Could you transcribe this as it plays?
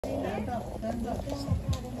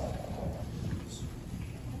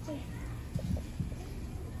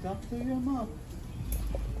Talk to your mom.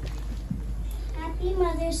 Happy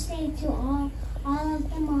Mother's Day to all of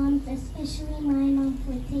the moms, especially my mom,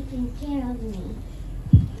 for taking care of me.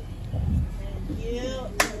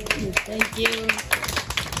 Thank you. Thank you.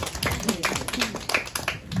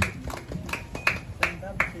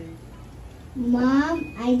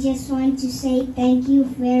 Mom, I just want to say thank you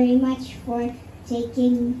very much for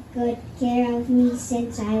taking good care of me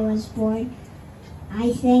since I was born.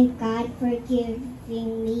 I thank God for giving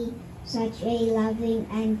me such a loving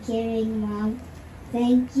and caring mom.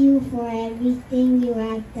 Thank you for everything you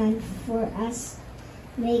have done for us.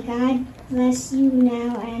 May God bless you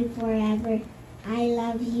now and forever. I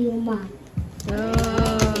love you, Mom.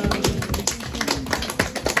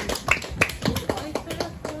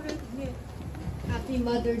 Happy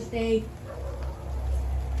Mother's Day.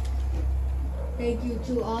 Thank you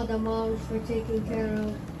to all the moms for taking care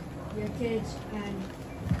of your kids, and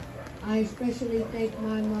I especially thank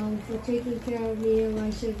my mom for taking care of me and my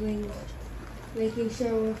siblings, making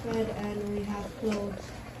sure we're fed and we have clothes.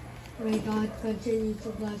 May God continue to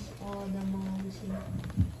bless all the moms here.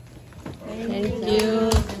 Thank you.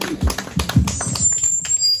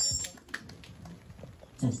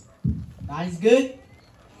 God is good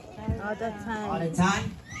All the time. all the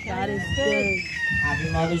time. God is good. Happy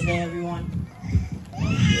Mother's Day, everyone.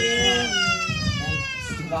 Thanks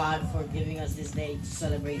to God for giving us this day to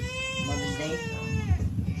celebrate Mother's Day.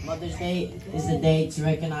 Mother's Day is the day to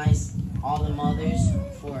recognize all the mothers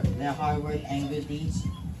for their hard work and good deeds.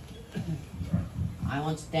 I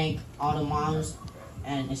want to thank all the moms,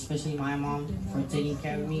 and especially my mom, for taking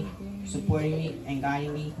care of me, supporting me, and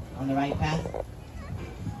guiding me on the right path.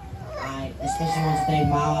 I especially want to thank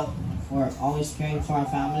Mama for always caring for our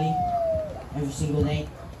family every single day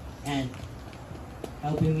and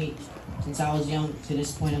helping me since I was young to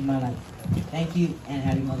this point of my life. Thank you, and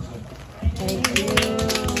happy Mother's Day. Thank you.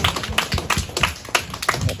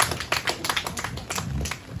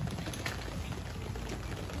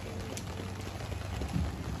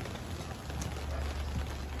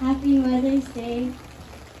 Happy Mother's Day.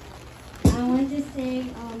 I want to say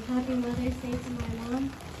Happy Mother's Day to my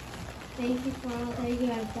mom. Thank you for all that you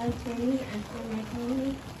have done for me and for my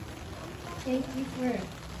family. Thank you for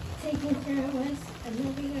taking care of us and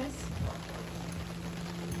loving us.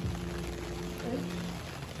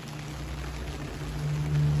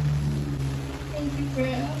 Thank you for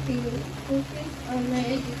helping me focus on my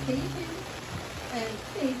education and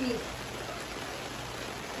maybe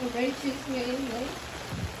a righteous way in life.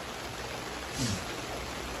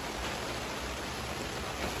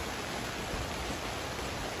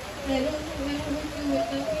 I don't know what I would do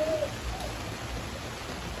without you.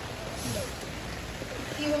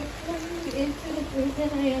 You have turned me into the person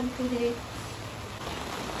I am today.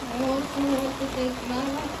 I also want to thank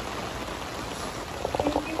Mama.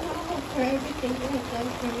 Thank you, Mama, for everything you have done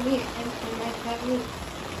for me and for my family.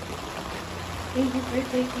 Thank you for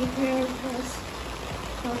taking care of us,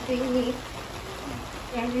 helping me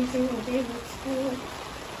every single day with school,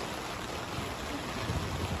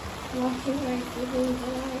 watching my siblings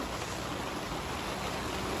alive.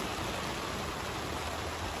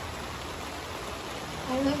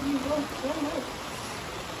 I love you both so much.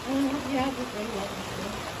 I hope you have a great Mother's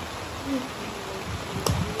Day.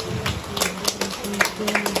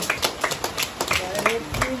 Thank you.